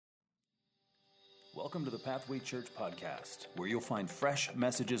Welcome to the Pathway Church podcast, where you'll find fresh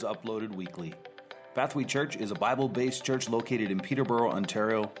messages uploaded weekly. Pathway Church is a Bible-based church located in Peterborough,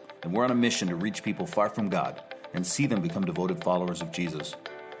 Ontario, and we're on a mission to reach people far from God and see them become devoted followers of Jesus.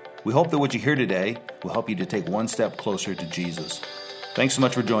 We hope that what you hear today will help you to take one step closer to Jesus. Thanks so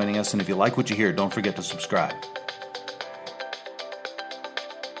much for joining us, and if you like what you hear, don't forget to subscribe.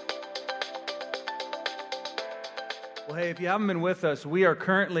 Well, hey, if you haven't been with us, we are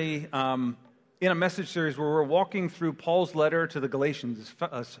currently in a message series where we're walking through Paul's letter to the Galatians,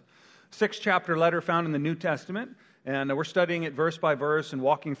 a six-chapter letter found in the New Testament, and we're studying it verse by verse and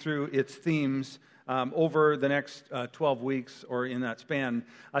walking through its themes over the next 12 weeks or in that span.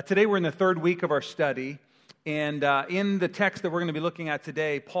 Today we're in the third week of our study, and in the text that we're going to be looking at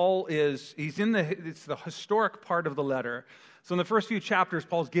today, Paul it's the historic part of the letter. So in the first few chapters,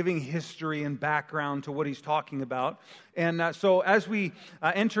 Paul's giving history and background to what he's talking about. And so as we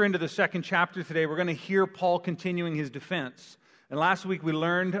enter into the second chapter today, we're going to hear Paul continuing his defense. And last week we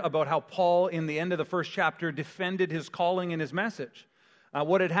learned about how Paul, in the end of the first chapter, defended his calling and his message.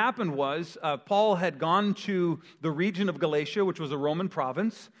 What had happened was Paul had gone to the region of Galatia, which was a Roman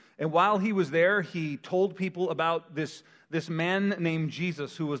province. And while he was there, he told people about this man named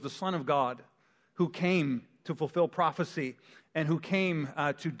Jesus, who was the Son of God, who came to fulfill prophecy, and who came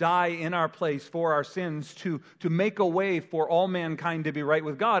to die in our place for our sins, to make a way for all mankind to be right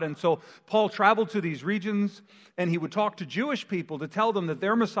with God. And so Paul traveled to these regions, and he would talk to Jewish people to tell them that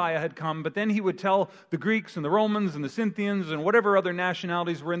their Messiah had come, but then he would tell the Greeks and the Romans and the Scythians and whatever other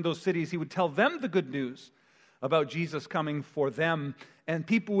nationalities were in those cities, he would tell them the good news about Jesus coming for them. And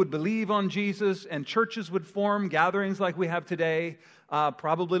people would believe on Jesus, and churches would form, gatherings like we have today.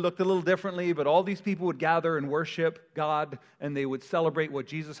 Probably looked a little differently, but all these people would gather and worship God, and they would celebrate what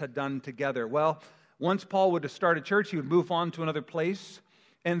Jesus had done together. Well, once Paul would start a church, he would move on to another place,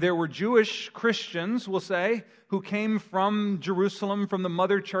 and there were Jewish Christians, we'll say, who came from Jerusalem, from the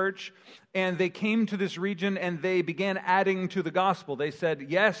mother church, and they came to this region, and they began adding to the gospel. They said,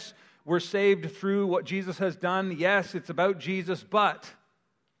 yes, we're saved through what Jesus has done. Yes, it's about Jesus, but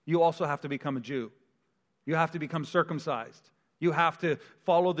you also have to become a Jew. You have to become circumcised. You have to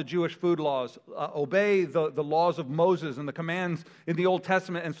follow the Jewish food laws, obey the laws of Moses and the commands in the Old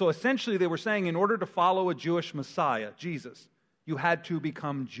Testament. And so essentially they were saying, in order to follow a Jewish Messiah, Jesus, you had to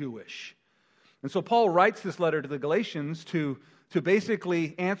become Jewish. And so Paul writes this letter to the Galatians to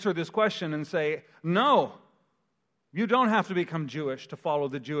basically answer this question and say, no, you don't have to become Jewish to follow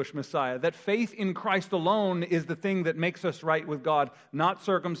the Jewish Messiah. That faith in Christ alone is the thing that makes us right with God. Not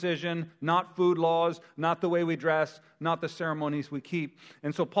circumcision, not food laws, not the way we dress, not the ceremonies we keep.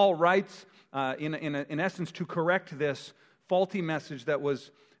 And so Paul writes, in essence, to correct this faulty message that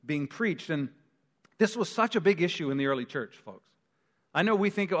was being preached. And this was such a big issue in the early church, folks. I know we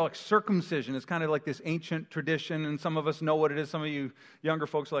think of circumcision as kind of like this ancient tradition, and some of us know what it is. Some of you younger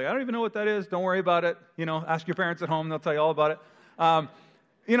folks are like, I don't even know what that is. Don't worry about it. Ask your parents at home; they'll tell you all about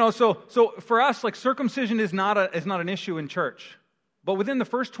it. So for us, like circumcision is not an issue in church. But within the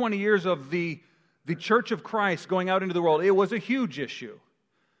first 20 years of the Church of Christ going out into the world, it was a huge issue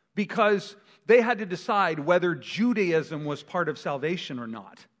because they had to decide whether Judaism was part of salvation or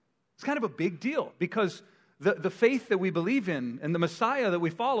not. It's kind of a big deal because the faith that we believe in and the Messiah that we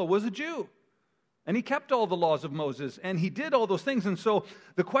follow was a Jew. And he kept all the laws of Moses, and he did all those things. And so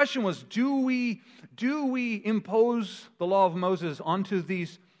the question was, do we impose the law of Moses onto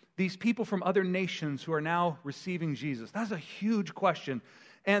these people from other nations who are now receiving Jesus? That's a huge question.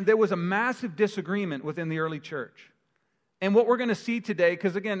 And there was a massive disagreement within the early church. And what we're going to see today,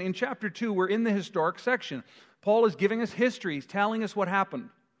 because again, in chapter 2, we're in the historic section. Paul is giving us history. He's telling us what happened.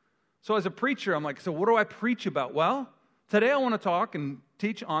 So as a preacher, I'm like, so what do I preach about? Well, today I want to talk and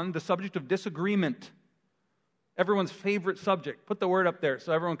teach on the subject of disagreement. Everyone's favorite subject. Put the word up there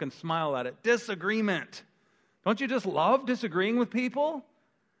so everyone can smile at it. Disagreement. Don't you just love disagreeing with people?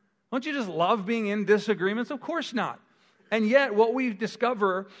 Don't you just love being in disagreements? Of course not. And yet what we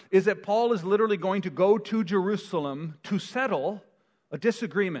discover is that Paul is literally going to go to Jerusalem to settle a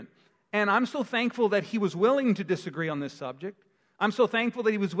disagreement. And I'm so thankful that he was willing to disagree on this subject. I'm so thankful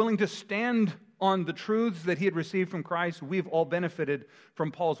that he was willing to stand on the truths that he had received from Christ. We've all benefited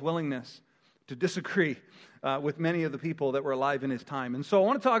from Paul's willingness to disagree with many of the people that were alive in his time. And so I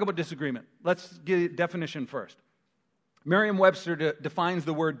want to talk about disagreement. Let's get a definition first. Merriam-Webster defines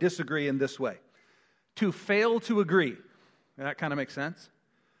the word disagree in this way. To fail to agree. That kind of makes sense.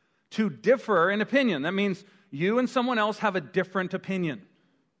 To differ in opinion. That means you and someone else have a different opinion.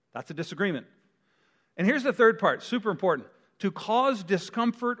 That's a disagreement. And here's the third part, super important. To cause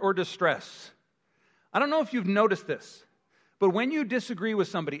discomfort or distress. I don't know if you've noticed this, But when you disagree with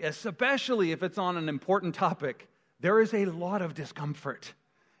somebody, especially if it's on an important topic, there is a lot of discomfort.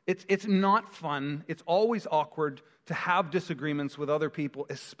 It's not fun. It's always awkward to have disagreements with other people,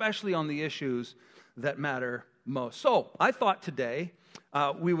 especially on the issues that matter most. So I thought today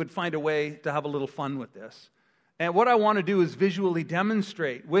we would find a way to have a little fun with this. And what I want to do is visually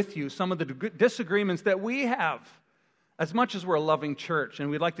demonstrate with you some of the disagreements that we have. As much as we're a loving church and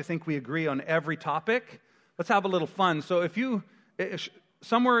we'd like to think we agree on every topic, let's have a little fun. So if you,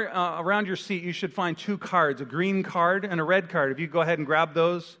 somewhere around your seat, you should find 2 cards, a green card and a red card. If you go ahead and grab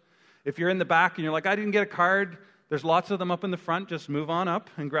those. If you're in the back and you're like, I didn't get a card, there's lots of them up in the front. Just move on up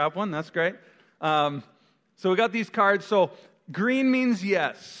and grab one. That's great. So we got these cards. So green means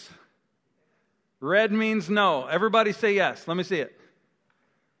yes. Red means no. Everybody say yes. Let me see it.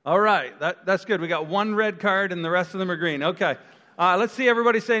 All right. That's good. We got 1 red card and the rest of them are green. Okay. Let's see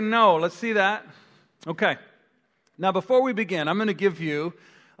everybody say no. Let's see that. Okay. Now, before we begin, I'm going to give you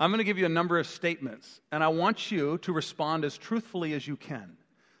a number of statements, and I want you to respond as truthfully as you can.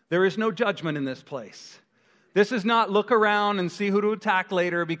 There is no judgment in this place. This is not look around and see who to attack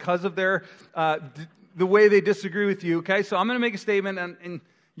later because of their the way they disagree with you. Okay, so I'm going to make a statement, and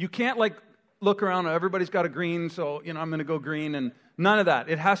you can't look around. Everybody's got a green, so I'm going to go green, and none of that.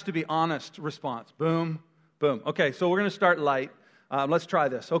 It has to be honest response. Boom, boom. Okay, so we're going to start light. Let's try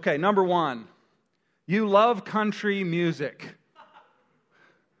this. Okay, number 1. You love country music.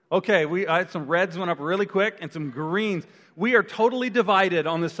 Okay, I had some reds went up really quick and some greens. We are totally divided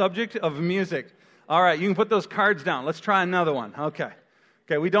on the subject of music. All right, you can put those cards down. Let's try another one. Okay,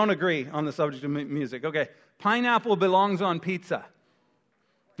 we don't agree on the subject of music. Okay, pineapple belongs on pizza.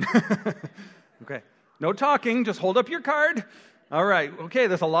 Okay, no talking, just hold up your card. All right, okay,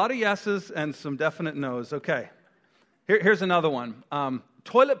 there's a lot of yeses and some definite no's. Okay, here's another one.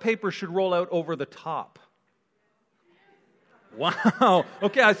 Toilet paper should roll out over the top. Wow.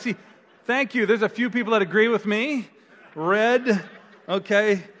 Okay, I see. Thank you. There's a few people that agree with me. Red.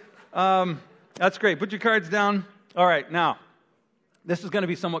 Okay. That's great. Put your cards down. All right, now, this is going to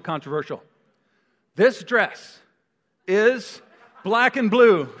be somewhat controversial. This dress is black and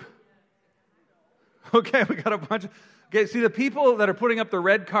blue. Okay, we got a bunch of... Okay, see, the people that are putting up the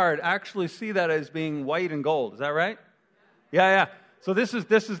red card actually see that as being white and gold. Is that right? Yeah. So this is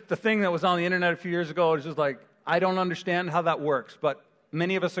the thing that was on the internet a few years ago. It's just like, I don't understand how that works, but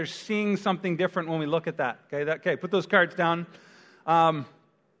many of us are seeing something different when we look at that. Okay, put those cards down.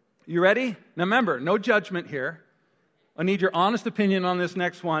 You ready? Now remember, no judgment here. I need your honest opinion on this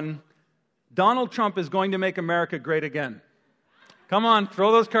next one. Donald Trump is going to make America great again. Come on,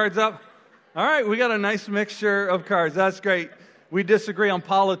 throw those cards up. All right, we got a nice mixture of cards. That's great. We disagree on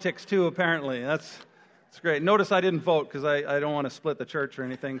politics too, apparently. That's great. Notice I didn't vote because I don't want to split the church or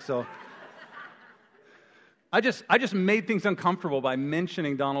anything. So I just made things uncomfortable by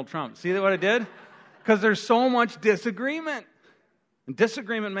mentioning Donald Trump. See what I did? Because there's so much disagreement. And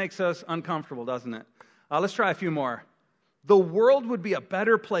disagreement makes us uncomfortable, doesn't it? Let's try a few more. The world would be a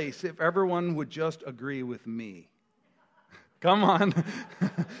better place if everyone would just agree with me. Come on.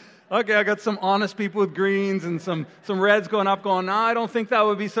 Okay, I got some honest people with greens and some reds going up going, no, I don't think that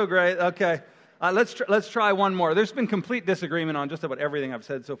would be so great. Okay, let's try one more. There's been complete disagreement on just about everything I've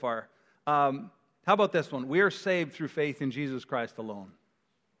said so far. How about this one? We are saved through faith in Jesus Christ alone.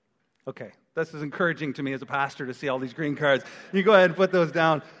 Okay, this is encouraging to me as a pastor to see all these green cards. You go ahead and put those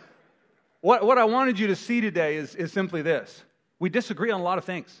down. What I wanted you to see today is simply this. We disagree on a lot of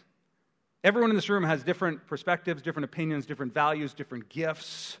things. Everyone in this room has different perspectives, different opinions, different values, different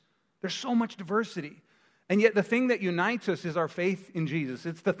gifts. There's so much diversity. And yet the thing that unites us is our faith in Jesus.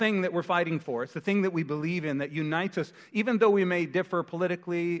 It's the thing that we're fighting for. It's the thing that we believe in that unites us, even though we may differ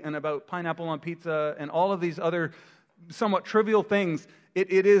politically and about pineapple on pizza and all of these other somewhat trivial things.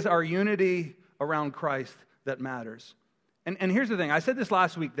 It is our unity around Christ that matters. And here's the thing. I said this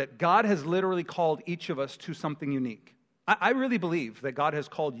last week, that God has literally called each of us to something unique. I really believe that God has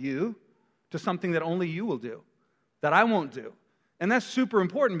called you to something that only you will do, that I won't do. And that's super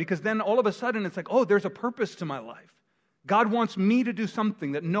important because then all of a sudden it's like, oh, there's a purpose to my life. God wants me to do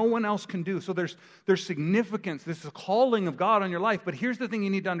something that no one else can do. So there's significance. This is a calling of God on your life. But here's the thing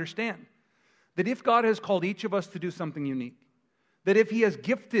you need to understand. That if God has called each of us to do something unique, that if He has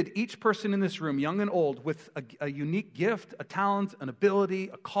gifted each person in this room, young and old, with a unique gift, a talent, an ability,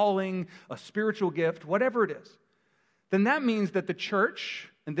 a calling, a spiritual gift, whatever it is, then that means that the church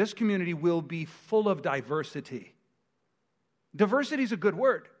and this community will be full of diversity. Diversity is a good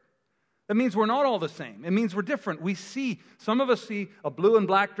word. That means we're not all the same. It means we're different. Some of us see a blue and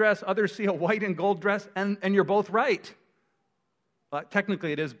black dress, others see a white and gold dress, and you're both right.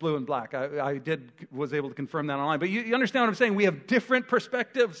 Technically, it is blue and black. I was able to confirm that online. But you understand what I'm saying? We have different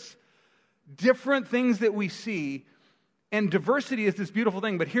perspectives, different things that we see. And diversity is this beautiful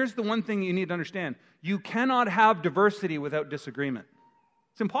thing. But here's the one thing you need to understand. You cannot have diversity without disagreement.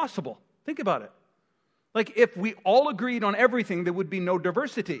 It's impossible. Think about it. Like, if we all agreed on everything, there would be no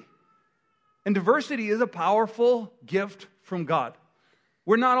diversity. And diversity is a powerful gift from God.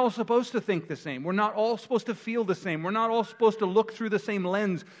 We're not all supposed to think the same. We're not all supposed to feel the same. We're not all supposed to look through the same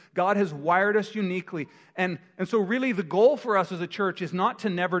lens. God has wired us uniquely. And so really the goal for us as a church is not to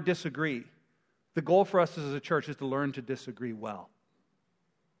never disagree. The goal for us as a church is to learn to disagree well.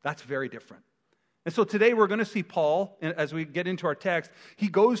 That's very different. And so today we're going to see Paul, as we get into our text, he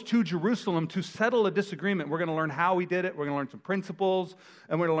goes to Jerusalem to settle a disagreement. We're going to learn how he did it. We're going to learn some principles,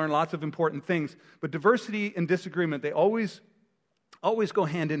 and we're going to learn lots of important things. But diversity and disagreement, they always go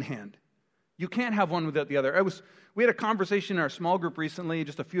hand in hand. You can't have one without the other. We had a conversation in our small group recently.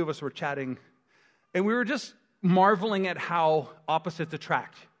 Just a few of us were chatting, and we were just marveling at how opposites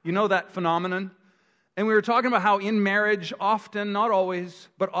attract. You know that phenomenon? And we were talking about how in marriage, often, not always,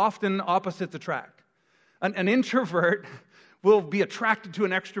 but often opposites attract. An introvert will be attracted to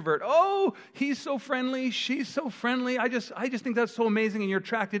an extrovert. Oh, he's so friendly, she's so friendly. I just think that's so amazing, and you're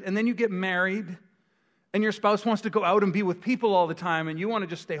attracted. And then you get married, and your spouse wants to go out and be with people all the time, and you want to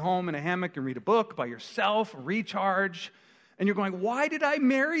just stay home in a hammock and read a book by yourself, recharge. And you're going, why did I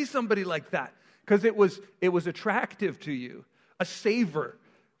marry somebody like that? Because it was attractive to you. A saver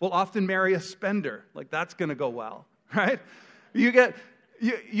will often marry a spender. Like, that's going to go well, right? You get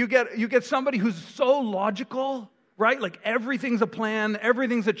somebody who's so logical, right? Like, everything's a plan,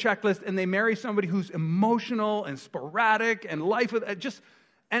 everything's a checklist, and they marry somebody who's emotional and sporadic and life with just,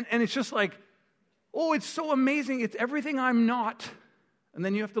 and it's just like, oh, it's so amazing. It's everything I'm not, and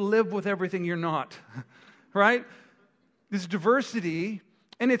then you have to live with everything you're not, right? This diversity.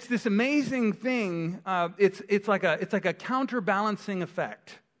 And it's this amazing thing. It's like a counterbalancing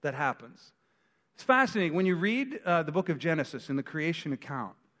effect that happens. It's fascinating. When you read the book of Genesis in the creation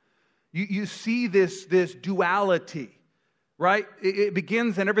account, you see this duality, right? It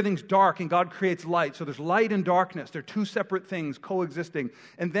begins and everything's dark and God creates light. So there's light and darkness. They're two separate things coexisting.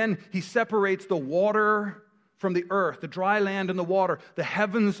 And then he separates the water from the earth, the dry land and the water, the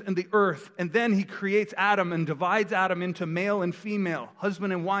heavens and the earth. And then he creates Adam and divides Adam into male and female,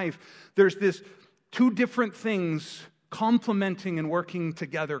 husband and wife. There's this two different things complementing and working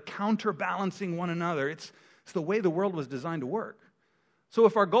together, counterbalancing one another. It's the way the world was designed to work. So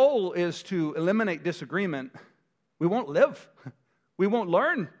if our goal is to eliminate disagreement, we won't live. We won't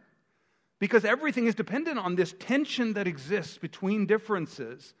learn. Because everything is dependent on this tension that exists between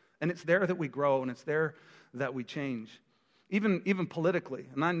differences. And it's there that we grow, and it's there that we change. Even politically,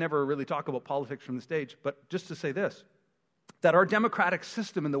 and I never really talk about politics from the stage, but just to say this, that our democratic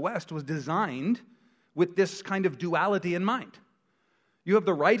system in the West was designed with this kind of duality in mind. You have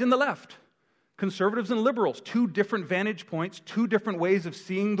the right and the left, conservatives and liberals, two different vantage points, two different ways of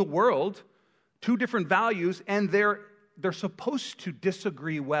seeing the world, two different values, and they're supposed to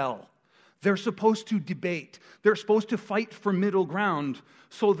disagree well. They're supposed to debate. They're supposed to fight for middle ground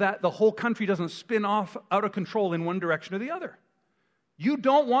so that the whole country doesn't spin off out of control in one direction or the other. You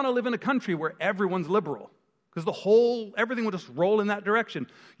don't want to live in a country where everyone's liberal, because everything will just roll in that direction.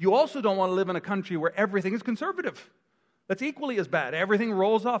 You also don't want to live in a country where everything is conservative. That's equally as bad. Everything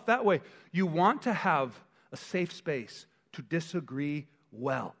rolls off that way. You want to have a safe space to disagree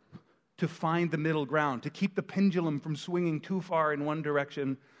well, to find the middle ground, to keep the pendulum from swinging too far in one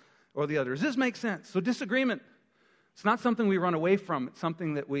direction or the other. Does this make sense? So disagreement, it's not something we run away from. It's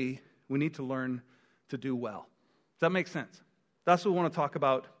something that we need to learn to do well. Does that make sense? That's what we want to talk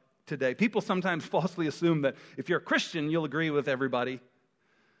about today. People sometimes falsely assume that if you're a Christian, you'll agree with everybody.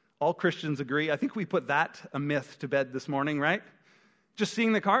 All Christians agree. I think we put a myth to bed this morning, right? Just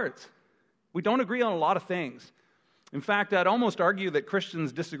seeing the cards. We don't agree on a lot of things. In fact, I'd almost argue that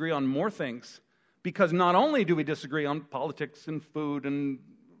Christians disagree on more things, because not only do we disagree on politics and food and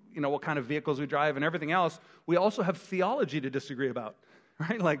what kind of vehicles we drive and everything else, we also have theology to disagree about,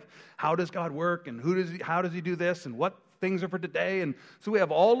 right? Like, how does God work, and how does he do this, and what things are for today? And so we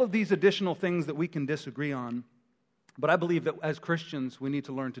have all of these additional things that we can disagree on. But I believe that as Christians, we need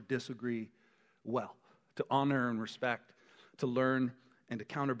to learn to disagree well, to honor and respect, to learn and to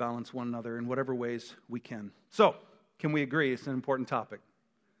counterbalance one another in whatever ways we can. So, can we agree it's an important topic?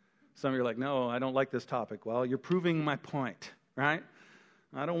 Some of you are like, no, I don't like this topic. Well, you're proving my point, right?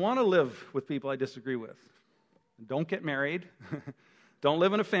 I don't want to live with people I disagree with. Don't get married. Don't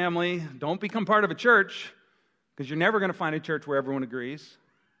live in a family. Don't become part of a church, because you're never going to find a church where everyone agrees.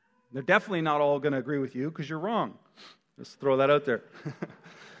 They're definitely not all going to agree with you, because you're wrong. Just throw that out there.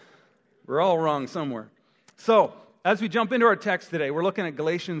 We're all wrong somewhere. So, as we jump into our text today, we're looking at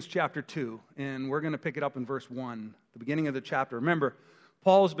Galatians chapter 2, and we're going to pick it up in verse 1, the beginning of the chapter. Remember,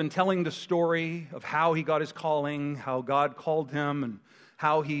 Paul's been telling the story of how he got his calling, how God called him, and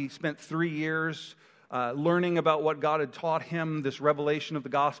how he spent 3 years learning about what God had taught him, this revelation of the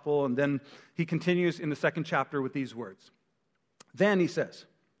gospel, and then he continues in the second chapter with these words. Then he says,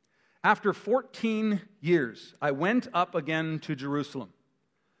 after 14 years, I went up again to Jerusalem.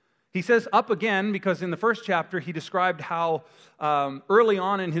 He says up again because in the first chapter he described how early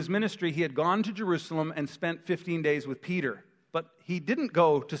on in his ministry he had gone to Jerusalem and spent 15 days with Peter. But he didn't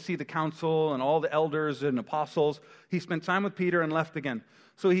go to see the council and all the elders and apostles. He spent time with Peter and left again.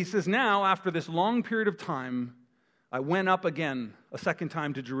 So he says now, after this long period of time, I went up again a second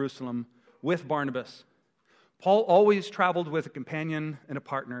time to Jerusalem with Barnabas. Paul always traveled with a companion and a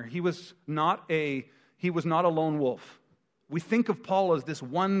partner. He was not a lone wolf. We think of Paul as this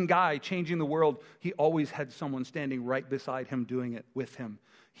one guy changing the world. He always had someone standing right beside him doing it with him.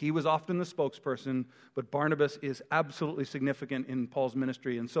 He was often the spokesperson, but Barnabas is absolutely significant in Paul's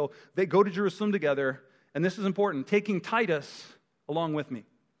ministry. And so they go to Jerusalem together, and this is important, taking Titus along with me.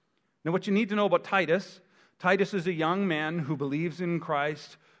 Now what you need to know about Titus is a young man who believes in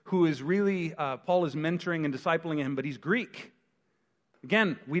Christ, who is really, Paul is mentoring and discipling him, but he's Greek.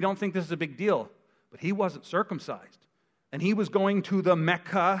 Again, we don't think this is a big deal, but he wasn't circumcised. And he was going to the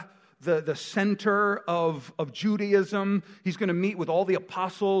Mecca, the center of Judaism. He's going to meet with all the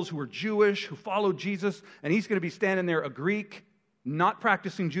apostles who were Jewish, who followed Jesus, and he's going to be standing there, a Greek, not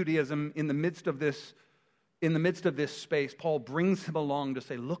practicing Judaism, in the midst of this space. Paul brings him along to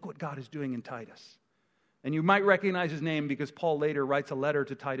say, look what God is doing in Titus. And you might recognize his name because Paul later writes a letter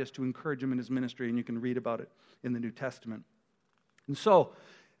to Titus to encourage him in his ministry, and you can read about it in the New Testament. And so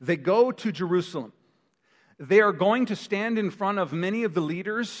they go to Jerusalem. They are going to stand in front of many of the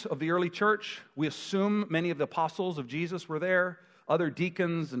leaders of the early church. We assume many of the apostles of Jesus were there, other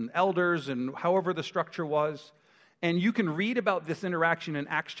deacons and elders, and however the structure was. And you can read about this interaction in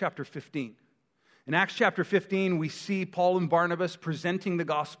Acts chapter 15. In Acts chapter 15, we see Paul and Barnabas presenting the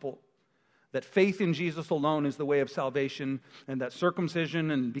gospel, that faith in Jesus alone is the way of salvation, and that circumcision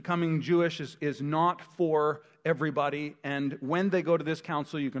and becoming Jewish is not for everybody. And when they go to this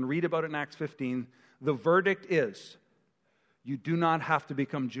council, you can read about it in Acts 15, the verdict is, you do not have to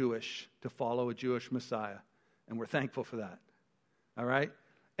become Jewish to follow a Jewish Messiah. And we're thankful for that. All right?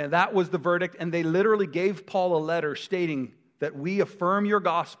 And that was the verdict. And they literally gave Paul a letter stating that we affirm your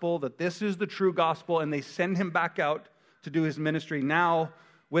gospel, that this is the true gospel. And they send him back out to do his ministry now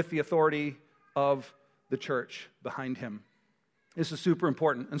with the authority of the church behind him. This is super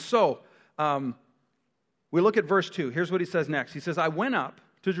important. And so, we look at verse 2. Here's what he says next. He says, I went up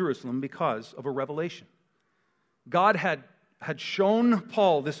to Jerusalem because of a revelation. God had shown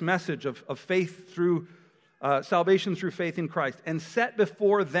Paul this message of faith through salvation through faith in Christ, and set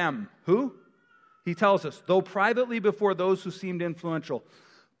before them, who? He tells us, though privately before those who seemed influential.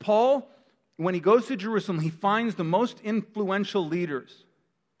 Paul, when he goes to Jerusalem, he finds the most influential leaders,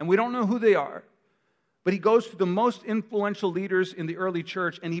 and we don't know who they are, but he goes to the most influential leaders in the early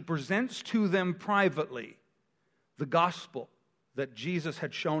church, and he presents to them privately the gospel that Jesus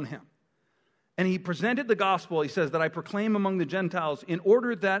had shown him. And he presented the gospel, he says, that I proclaim among the Gentiles in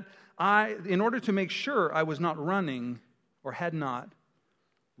order to make sure I was not running or had not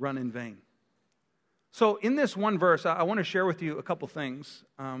run in vain. So in this one verse, I want to share with you a couple things.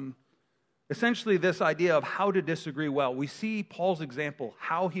 Essentially this idea of how to disagree well. We see Paul's example,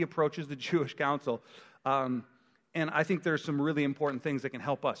 how he approaches the Jewish council. And I think there's some really important things that can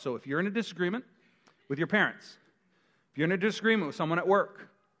help us. So if you're in a disagreement with your parents, if you're in a disagreement with someone at work,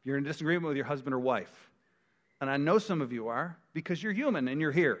 if you're in a disagreement with your husband or wife, and I know some of you are because you're human and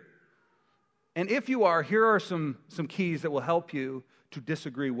you're here. And if you are, here are some keys that will help you to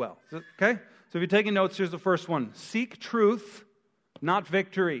disagree well. Okay? So if you're taking notes, here's the first one. Seek truth, not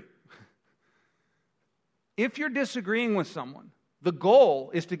victory. If you're disagreeing with someone, the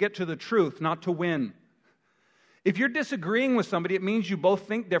goal is to get to the truth, not to win. If you're disagreeing with somebody, it means you both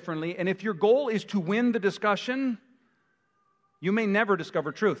think differently. And if your goal is to win the discussion, you may never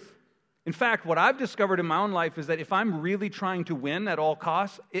discover truth. In fact, what I've discovered in my own life is that if I'm really trying to win at all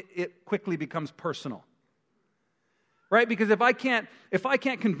costs, it quickly becomes personal. Right? Because if I can't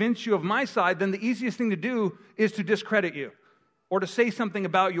convince you of my side, then the easiest thing to do is to discredit you, or to say something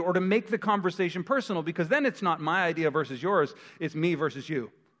about you, or to make the conversation personal, because then it's not my idea versus yours, it's me versus you.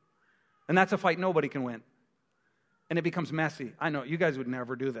 And that's a fight nobody can win. And it becomes messy. I know, you guys would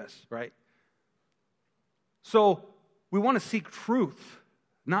never do this, right? So, we want to seek truth,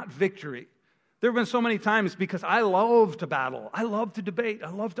 not victory. There have been so many times because I love to battle. I love to debate.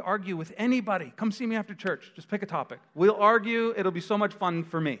 I love to argue with anybody. Come see me after church. Just pick a topic. We'll argue. It'll be so much fun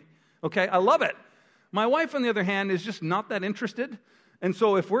for me. Okay? I love it. My wife, on the other hand, is just not that interested. And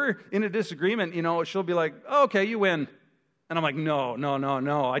so if we're in a disagreement, she'll be like, oh, okay, you win. And I'm like,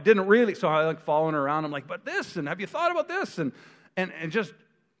 no, I didn't really. So I following her around. I'm like, but this, and have you thought about this? And just,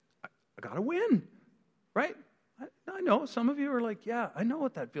 I got to win, right? I know some of you are like, yeah, I know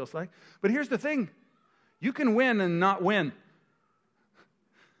what that feels like. But here's the thing. You can win and not win.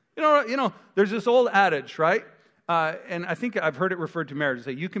 There's this old adage, right? And I think I've heard it referred to marriage.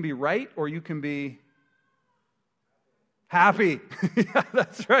 Say, you can be right or you can be happy. Yeah,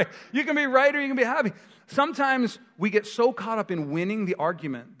 that's right. You can be right or you can be happy. Sometimes we get so caught up in winning the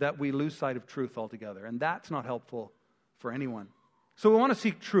argument that we lose sight of truth altogether. And that's not helpful for anyone. So we want to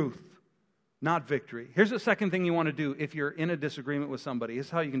seek truth, not victory. Here's the second thing you want to do if you're in a disagreement with somebody. Here's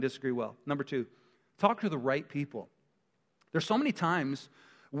how you can disagree well. Number 2, talk to the right people. There's so many times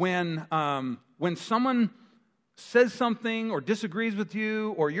when someone says something or disagrees with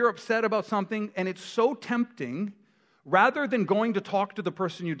you or you're upset about something and it's so tempting, rather than going to talk to the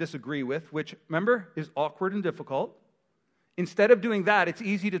person you disagree with, which, remember, is awkward and difficult, instead of doing that, it's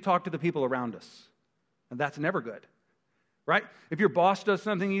easy to talk to the people around us. And that's never good, right? If your boss does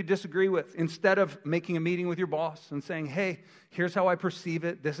something you disagree with, instead of making a meeting with your boss and saying, hey, here's how I perceive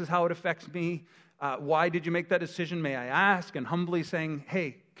it, this is how it affects me, why did you make that decision, may I ask? And humbly saying,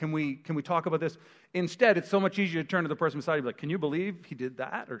 hey, can we talk about this? Instead, it's so much easier to turn to the person beside you and be like, can you believe he did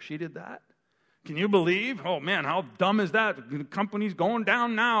that or she did that? Can you believe? Oh man, how dumb is that? The company's going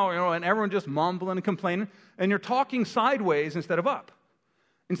down now, and everyone just mumbling and complaining. And you're talking sideways instead of up.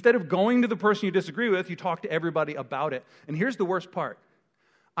 Instead of going to the person you disagree with, you talk to everybody about it. And here's the worst part.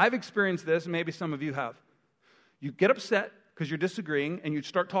 I've experienced this, and maybe some of you have. You get upset because you're disagreeing, and you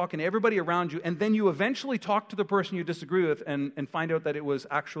start talking to everybody around you, and then you eventually talk to the person you disagree with and find out that it was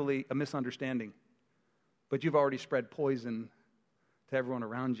actually a misunderstanding. But you've already spread poison to everyone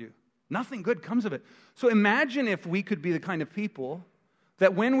around you. Nothing good comes of it. So imagine if we could be the kind of people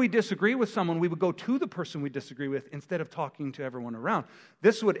that when we disagree with someone, we would go to the person we disagree with instead of talking to everyone around.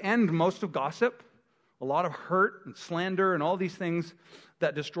 This would end most of gossip, a lot of hurt and slander and all these things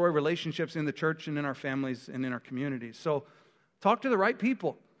that destroy relationships in the church and in our families and in our communities. So talk to the right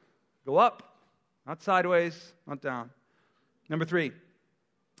people. Go up, not sideways, not down. Number 3,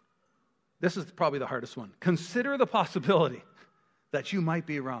 this is probably the hardest one. Consider the possibility that you might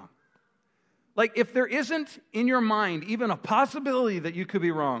be wrong. Like, if there isn't in your mind even a possibility that you could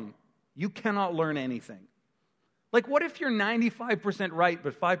be wrong, you cannot learn anything. Like, what if you're 95% right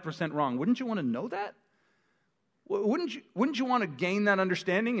but 5% wrong? Wouldn't you want to know that? Wouldn't you want to gain that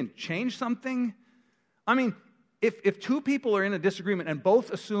understanding and change something? I mean, if 2 people are in a disagreement and both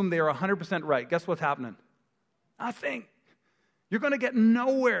assume they are 100% right, guess what's happening? Nothing. You're going to get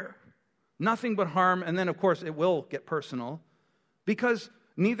nowhere. Nothing but harm, and then, of course, it will get personal because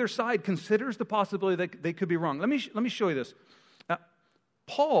neither side considers the possibility that they could be wrong. Let me show you this.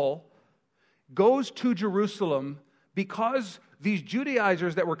 Paul goes to Jerusalem because these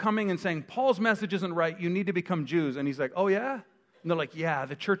Judaizers that were coming and saying, Paul's message isn't right, you need to become Jews. And he's like, oh yeah? And they're like, yeah,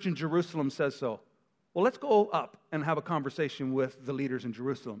 the church in Jerusalem says so. Well, let's go up and have a conversation with the leaders in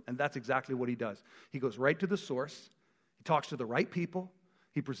Jerusalem. And that's exactly what he does. He goes right to the source. He talks to the right people.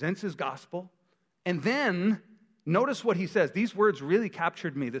 He presents his gospel. And then notice what he says. These words really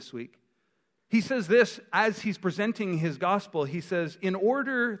captured me this week. He says this as he's presenting his gospel. He says,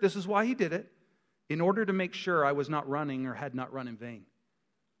 this is why he did it, in order to make sure I was not running or had not run in vain.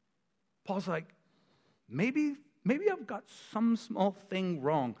 Paul's like, maybe I've got some small thing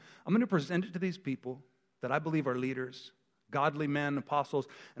wrong. I'm going to present it to these people that I believe are leaders, godly men, apostles,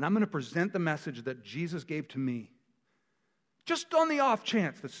 and I'm going to present the message that Jesus gave to me. Just on the off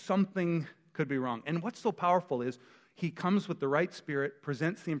chance that something could be wrong. And what's so powerful is he comes with the right spirit,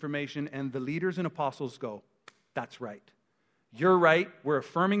 presents the information, and the leaders and apostles go, that's right. You're right. We're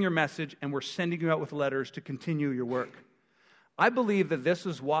affirming your message, and we're sending you out with letters to continue your work. I believe that this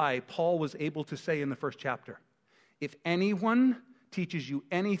is why Paul was able to say in the first chapter, if anyone teaches you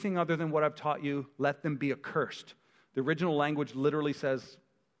anything other than what I've taught you, let them be accursed. The original language literally says,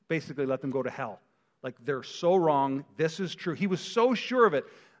 basically, let them go to hell. Like, they're so wrong. This is true. He was so sure of it,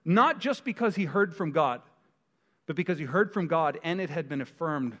 not just because he heard from God, but because he heard from God and it had been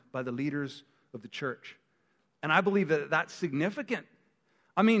affirmed by the leaders of the church. And I believe that that's significant.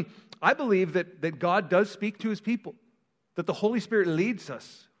 I mean, I believe that God does speak to his people, that the Holy Spirit leads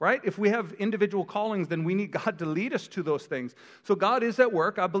us, right? If we have individual callings, then we need God to lead us to those things. So God is at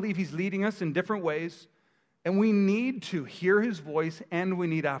work. I believe he's leading us in different ways. And we need to hear his voice and we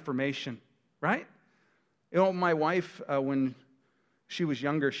need affirmation. right? You know, my wife, when she was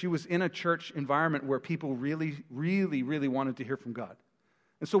younger, she was in a church environment where people really, really, really wanted to hear from God.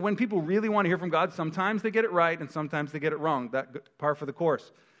 And so when people really want to hear from God, sometimes they get it right and sometimes they get it wrong. That par for the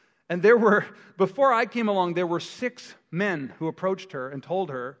course. And before I came along, there were 6 men who approached her and told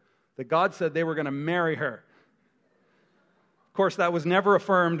her that God said they were going to marry her. Of course, that was never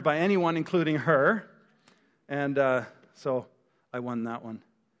affirmed by anyone, including her. And so I won that one.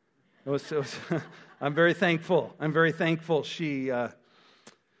 I'm very thankful. She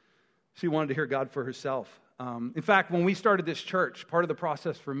wanted to hear God for herself. In fact, when we started this church, part of the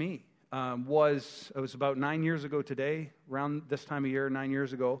process for me it was about 9 years ago today, around this time of year, 9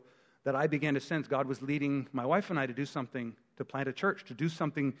 years ago, that I began to sense God was leading my wife and I to do something, to plant a church, to do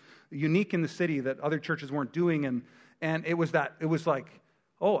something unique in the city that other churches weren't doing. And it was like,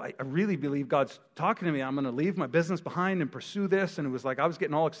 oh, I really believe God's talking to me. I'm going to leave my business behind and pursue this. And it was like I was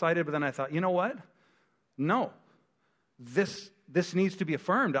getting all excited, but then I thought, you know what? No, this needs to be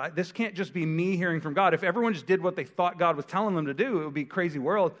affirmed. This can't just be me hearing from God. If everyone just did what they thought God was telling them to do, it would be a crazy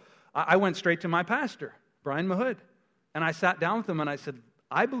world. I went straight to my pastor, Brian Mahood, and I sat down with him and I said,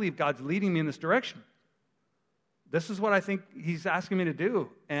 I believe God's leading me in this direction. This is what I think he's asking me to do.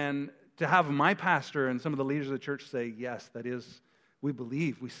 And to have my pastor and some of the leaders of the church say, yes, that is, we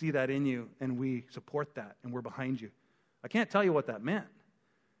believe, we see that in you, and we support that, and we're behind you. I can't tell you what that meant.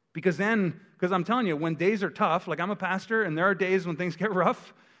 Because I'm telling you, when days are tough, like I'm a pastor, and there are days when things get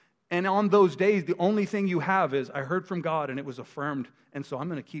rough, and on those days, the only thing you have is, I heard from God, and it was affirmed, and so I'm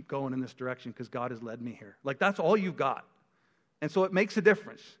going to keep going in this direction because God has led me here. Like, that's all you've got. And so it makes a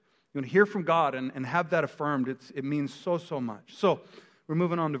difference. You want to hear from God and have that affirmed. It means so, so much. So we're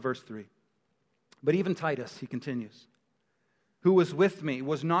moving on to verse 3. But even Titus, he continues, who was with me,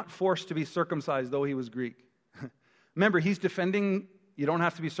 was not forced to be circumcised, though he was Greek. Remember, he's defending, you don't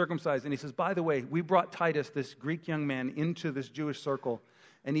have to be circumcised. And he says, by the way, we brought Titus, this Greek young man, into this Jewish circle,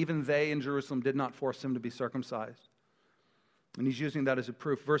 and even they in Jerusalem did not force him to be circumcised. And he's using that as a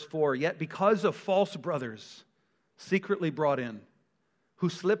proof. Verse 4, yet because of false brothers secretly brought in, who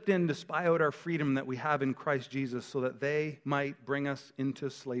slipped in to spy out our freedom that we have in Christ Jesus so that they might bring us into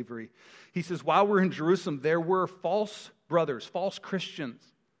slavery. He says, while we're in Jerusalem, there were false brothers, false Christians,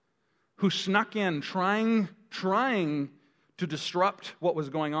 who snuck in trying to disrupt what was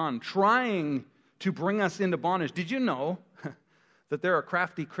going on, trying to bring us into bondage. Did you know that there are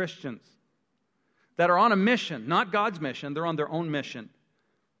crafty Christians that are on a mission, not God's mission, they're on their own mission?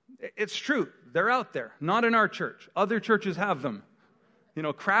 It's true. They're out there. Not in our church. Other churches have them. You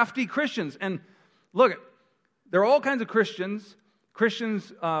know, crafty Christians. And look, there are all kinds of Christians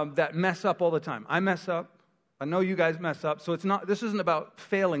that mess up all the time. I mess up. I know you guys mess up. So this isn't about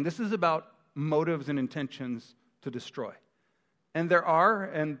failing. This is about motives and intentions to destroy. And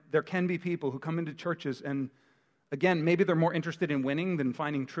there can be people who come into churches and, again, maybe they're more interested in winning than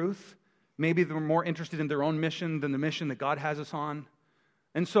finding truth. Maybe they're more interested in their own mission than the mission that God has us on.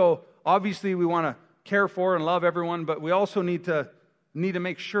 And so, obviously, we want to care for and love everyone, but we also need to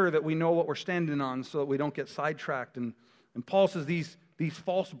make sure that we know what we're standing on so that we don't get sidetracked. And Paul says these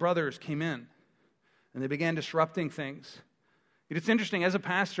false brothers came in, and they began disrupting things. It's interesting, as a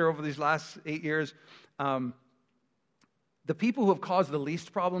pastor over these last 8 years, the people who have caused the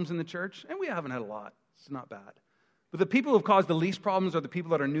least problems in the church, and we haven't had a lot, it's not bad, but the people who have caused the least problems are the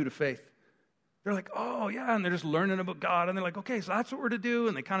people that are new to faith. They're like, oh, yeah, and they're just learning about God, and they're like, okay, so that's what we're to do,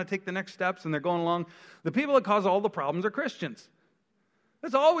 and they kind of take the next steps, and they're going along. The people that cause all the problems are Christians.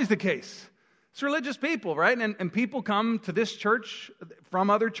 That's always the case. It's religious people, right? And people come to this church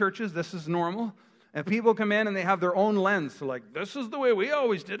from other churches. This is normal. And people come in, and they have their own lens. So like, this is the way we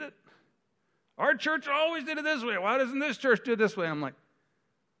always did it. Our church always did it this way. Why doesn't this church do it this way? I'm like,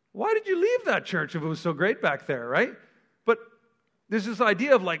 why did you leave that church if it was so great back there, right? But there's this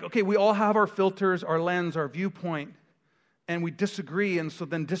idea of like, okay, we all have our filters, our lens, our viewpoint, and we disagree, and so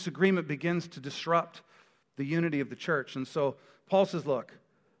then disagreement begins to disrupt the unity of the church. And so Paul says, look,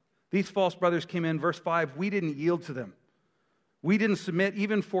 these false brothers came in, verse 5, we didn't yield to them. We didn't submit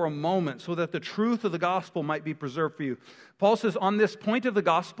even for a moment so that the truth of the gospel might be preserved for you. Paul says on this point of the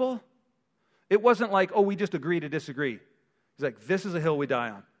gospel, it wasn't like, oh, we just agree to disagree. He's like, this is a hill we die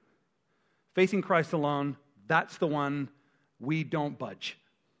on. Facing Christ alone, that's the one we don't budge.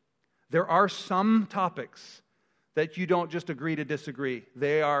 There are some topics that you don't just agree to disagree.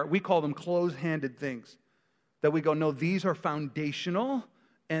 We call them close-handed things. That we go, no, these are foundational,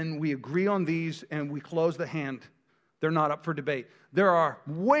 and we agree on these, and we close the hand. They're not up for debate. There are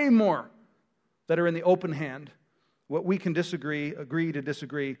way more that are in the open hand, what we can agree to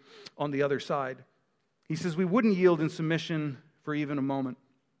disagree on the other side. He says we wouldn't yield in submission for even a moment.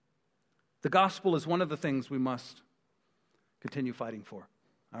 The gospel is one of the things we must continue fighting for,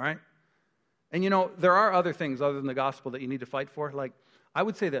 all right? And there are other things other than the gospel that you need to fight for. Like, I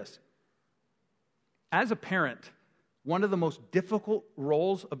would say this. As a parent, one of the most difficult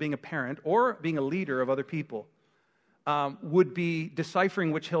roles of being a parent or being a leader of other people would be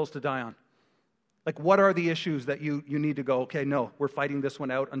deciphering which hills to die on. Like, what are the issues that you need to go, okay, no, we're fighting this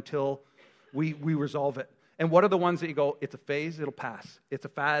one out until we resolve it. And what are the ones that you go, it's a phase, it'll pass. It's a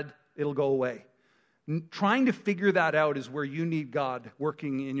fad, it'll go away. Trying to figure that out is where you need God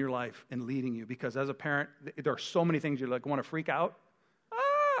working in your life and leading you. Because as a parent, there are so many things you're like, want to freak out?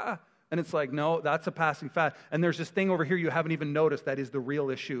 And it's like, no, that's a passing fad. And there's this thing over here you haven't even noticed that is the real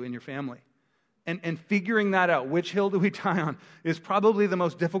issue in your family. And figuring that out, which hill do we die on, is probably the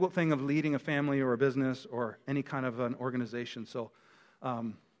most difficult thing of leading a family or a business or any kind of an organization. So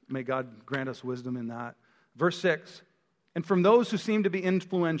may God grant us wisdom in that. Verse 6, and from those who seem to be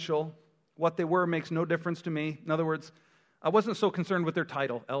influential, what they were makes no difference to me. In other words, I wasn't so concerned with their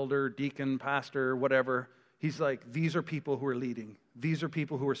title, elder, deacon, pastor, whatever. He's like, these are people who are leading. These are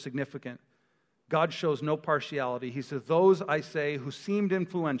people who are significant. God shows no partiality. He says, those, I say, who seemed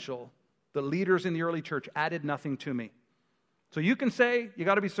influential, the leaders in the early church, added nothing to me. So you can say you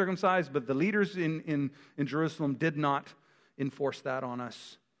got to be circumcised, but the leaders in Jerusalem did not enforce that on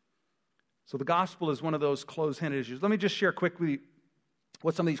us. So the gospel is one of those closed-handed issues. Let me just share quickly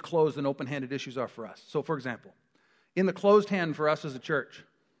what some of these closed and open-handed issues are for us. So, for example, in the closed hand for us as a church,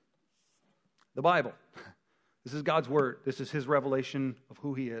 the Bible. This is God's word. This is his revelation of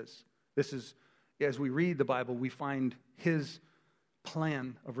who he is. This is, as we read the Bible, we find his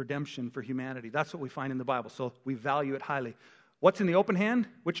plan of redemption for humanity. That's what we find in the Bible, so we value it highly. What's in the open hand?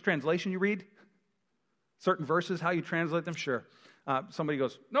 Which translation you read? Certain verses, how you translate them? Sure. Somebody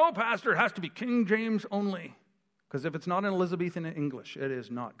goes, no, Pastor, it has to be King James only. Because if it's not in Elizabethan English, it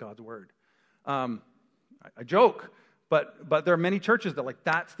is not God's word. I joke, but there are many churches that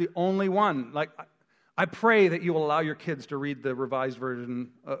that's the only one. Like, I pray that you will allow your kids to read the Revised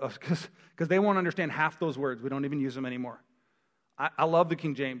Version because they won't understand half those words. We don't even use them anymore. I love the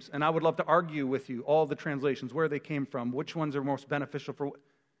King James, and I would love to argue with you all the translations, where they came from, which ones are most beneficial for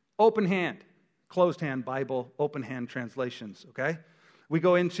open hand, closed hand Bible, open hand translations, okay? We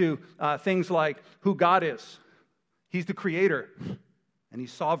go into things like who God is. He's the creator, and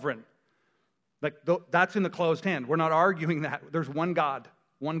he's sovereign. That's in the closed hand. We're not arguing that. There's one God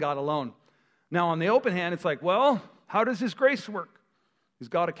alone. Now, on the open hand, it's like, well, how does his grace work? Is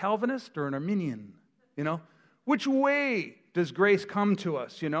God a Calvinist or an Arminian? Which way does grace come to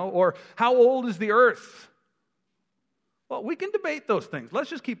us? Or how old is the earth? Well, we can debate those things. Let's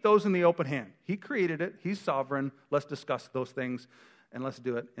just keep those in the open hand. He created it. He's sovereign. Let's discuss those things, and let's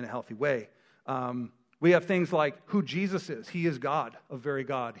do it in a healthy way. We have things like who Jesus is. He is God, a very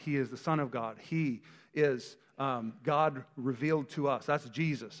God. He is the Son of God. He is God revealed to us. That's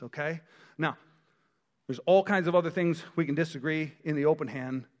Jesus, okay? Now, there's all kinds of other things we can disagree in the open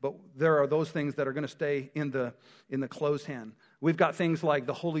hand, but there are those things that are going to stay in the closed hand. We've got things like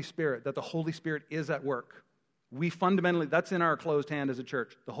the Holy Spirit, that the Holy Spirit is at work. We fundamentally, that's in our closed hand as a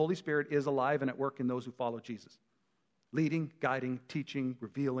church. The Holy Spirit is alive and at work in those who follow Jesus. Leading, guiding, teaching,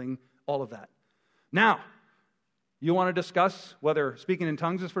 revealing, all of that. Now, you want to discuss whether speaking in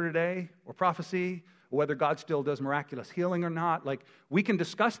tongues is for today or prophecy, or whether God still does miraculous healing or not. We can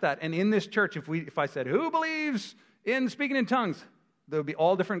discuss that. And in this church, if I said, who believes in speaking in tongues? There would be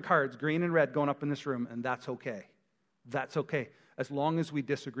all different cards, green and red, going up in this room, and that's okay. That's okay, as long as we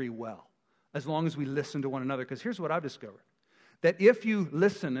disagree well, as long as we listen to one another. Because here's what I've discovered, that if you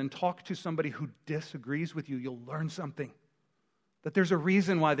listen and talk to somebody who disagrees with you, you'll learn something. That there's a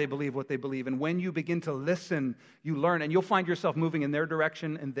reason why they believe what they believe. And when you begin to listen, you learn. And you'll find yourself moving in their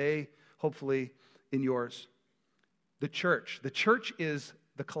direction and they, hopefully, in yours. The church is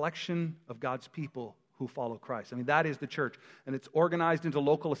the collection of God's people who follow Christ. I mean, that is the church. And it's organized into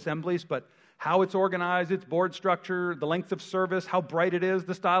local assemblies, but how it's organized, its board structure, the length of service, how bright it is,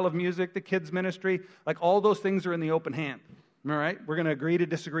 the style of music, the kids' ministry, all those things are in the open hand. All right? We're going to agree to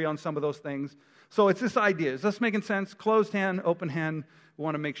disagree on some of those things. So it's this idea. Is this making sense? Closed hand, open hand. We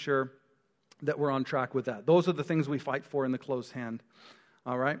want to make sure that we're on track with that. Those are the things we fight for in the closed hand.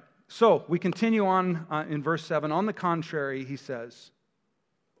 All right? So we continue on in verse 7. On the contrary, he says,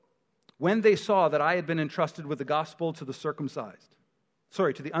 when they saw that I had been entrusted with the gospel to the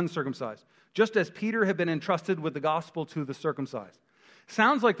uncircumcised, just as Peter had been entrusted with the gospel to the circumcised.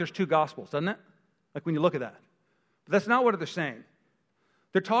 Sounds like there's two gospels, doesn't it? Like when you look at that. But that's not what they're saying.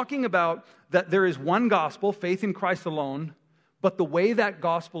 They're talking about that there is one gospel, faith in Christ alone, but the way that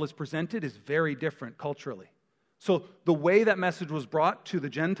gospel is presented is very different culturally. So the way that message was brought to the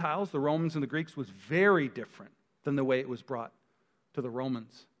Gentiles, the Romans and the Greeks, was very different than the way it was brought to the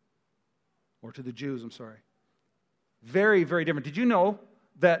Romans, or to the Jews, I'm sorry. Very, very different. Did you know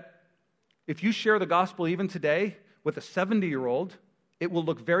that if you share the gospel even today with a 70-year-old, it will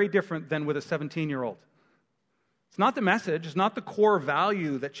look very different than with a 17-year-old? It's not the message, it's not the core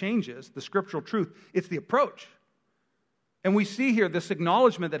value that changes, the scriptural truth, it's the approach. And we see here this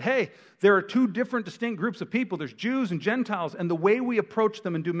acknowledgement that, hey, there are two different distinct groups of people. There's Jews and Gentiles, and the way we approach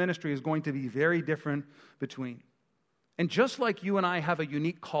them and do ministry is going to be very different between. And just like you and I have a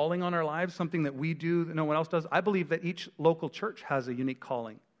unique calling on our lives, something that we do that no one else does, I believe that each local church has a unique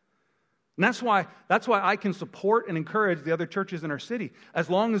calling. And that's why I can support and encourage the other churches in our city, as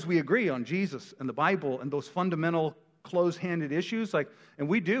long as we agree on Jesus and the Bible and those fundamental close-handed issues. And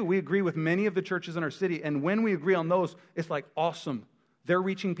we agree with many of the churches in our city, and when we agree on those, it's like awesome. They're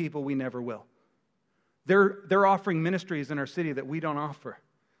reaching people we never will. They're offering ministries in our city that we don't offer.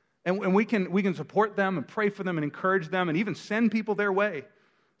 And we can support them and pray for them and encourage them and even send people their way,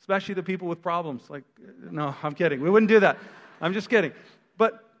 especially the people with problems. No, I'm kidding. We wouldn't do that. I'm just kidding.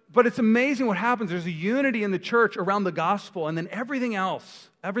 But it's amazing what happens. There's a unity in the church around the gospel, and then everything else,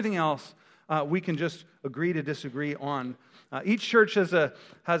 we can just agree to disagree on. Each church has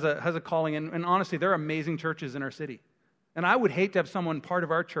a calling, and honestly, there are amazing churches in our city. And I would hate to have someone part of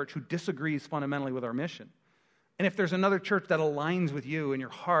our church who disagrees fundamentally with our mission. And if there's another church that aligns with you and your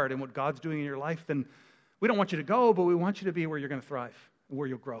heart and what God's doing in your life, then we don't want you to go, but we want you to be where you're going to thrive, and where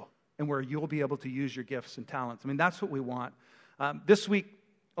you'll grow, and where you'll be able to use your gifts and talents. I mean, that's what we want. This week,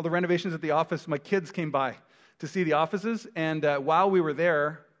 all the renovations at the office, my kids came by to see the offices, and while we were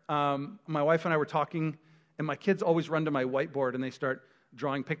there, my wife and I were talking, and my kids always run to my whiteboard and they start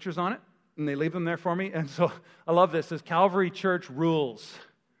drawing pictures on it, and they leave them there for me. And so I love this. It says Calvary Church Rules.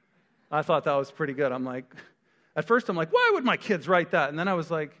 I thought that was pretty good. At first I'm like, why would my kids write that? And then I was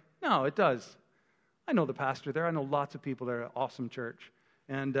like, no, it does. I know the pastor there. I know lots of people there at awesome church.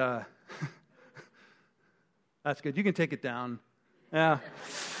 And that's good. You can take it down. Yeah.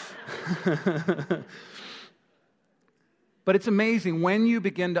 But it's amazing when you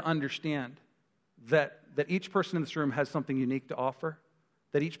begin to understand that each person in this room has something unique to offer,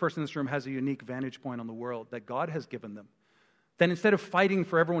 that each person in this room has a unique vantage point on the world that God has given them. Then instead of fighting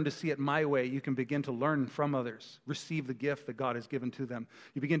for everyone to see it my way, you can begin to learn from others, receive the gift that God has given to them.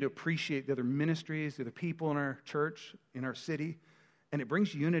 You begin to appreciate the other ministries, the other people in our church, in our city, and it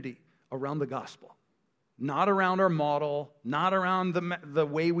brings unity around the gospel. Not around our model, not around the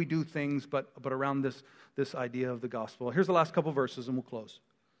way we do things, but around this idea of the gospel. Here's the last couple verses and we'll close.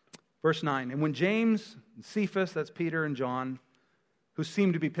 Verse 9, and when James and Cephas, that's Peter and John, who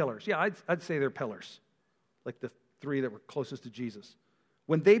seem to be pillars. Yeah, I'd say they're pillars, like the three that were closest to Jesus.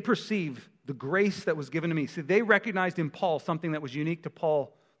 When they perceived the grace that was given to me, see, they recognized in Paul something that was unique to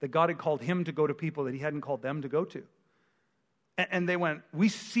Paul, that God had called him to go to people that he hadn't called them to go to. And they went, we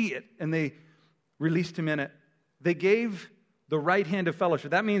see it, and they released him in it. They gave the right hand of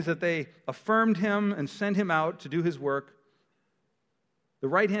fellowship. That means that they affirmed him and sent him out to do his work. The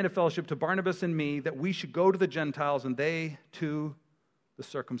right hand of fellowship to Barnabas and me, that we should go to the Gentiles and they to the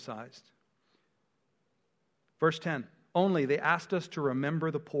circumcised. Verse 10, only they asked us to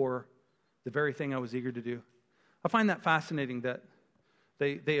remember the poor, the very thing I was eager to do. I find that fascinating that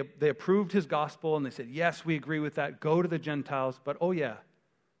they approved his gospel and they said, yes, we agree with that. Go to the Gentiles. But oh yeah,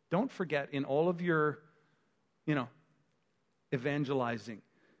 don't forget in all of your, evangelizing.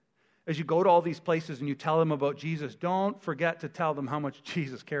 As you go to all these places and you tell them about Jesus, don't forget to tell them how much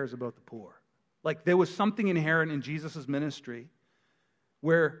Jesus cares about the poor. Like there was something inherent in Jesus' ministry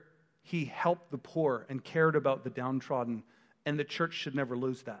where he helped the poor and cared about the downtrodden, and the church should never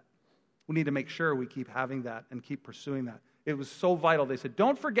lose that. We need to make sure we keep having that and keep pursuing that. It was so vital. They said,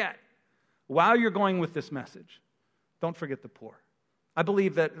 don't forget, while you're going with this message, don't forget the poor. I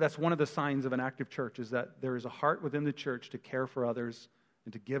believe that that's one of the signs of an active church, is that there is a heart within the church to care for others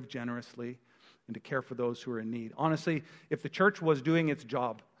and to give generously and to care for those who are in need. Honestly, if the church was doing its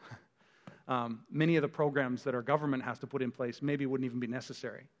job, many of the programs that our government has to put in place maybe wouldn't even be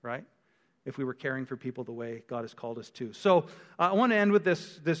necessary, right? If we were caring for people the way God has called us to. So I want to end with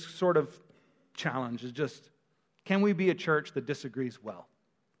this sort of challenge, is just, can we be a church that disagrees well?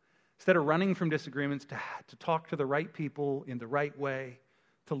 Instead of running from disagreements, to talk to the right people in the right way,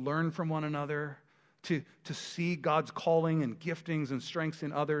 to learn from one another, to see God's calling and giftings and strengths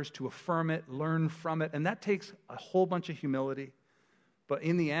in others, to affirm it, learn from it. And that takes a whole bunch of humility. But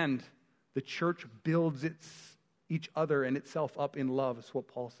in the end, the church builds each other and itself up in love, is what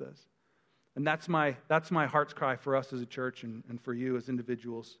Paul says. And that's my heart's cry for us as a church and for you as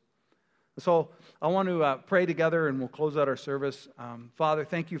individuals. So I want to pray together, and we'll close out our service. Father,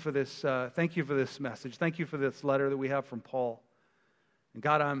 thank you for this. Thank you for this message. Thank you for this letter that we have from Paul. And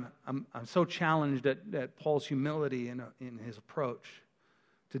God, I'm so challenged at Paul's humility in his approach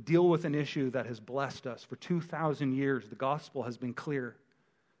to deal with an issue that has blessed us for 2,000 years. The gospel has been clear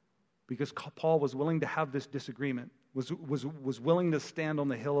because Paul was willing to have this disagreement, was willing to stand on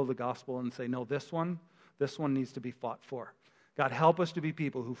the hill of the gospel and say, no, this one needs to be fought for. God, help us to be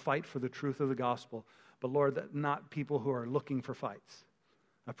people who fight for the truth of the gospel, but Lord, that not people who are looking for fights.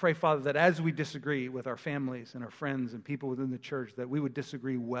 I pray, Father, that as we disagree with our families and our friends and people within the church, that we would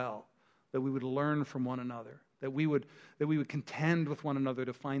disagree well, that we would learn from one another, that we would contend with one another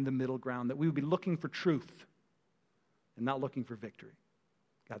to find the middle ground, that we would be looking for truth and not looking for victory.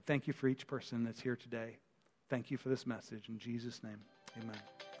 God, thank you for each person that's here today. Thank you for this message. In Jesus' name, amen.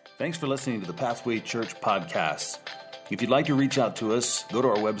 Thanks for listening to the Pathway Church podcast. If you'd like to reach out to us, go to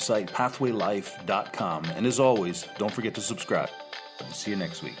our website, pathwaylife.com. And as always, don't forget to subscribe. See you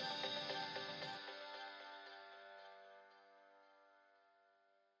next week.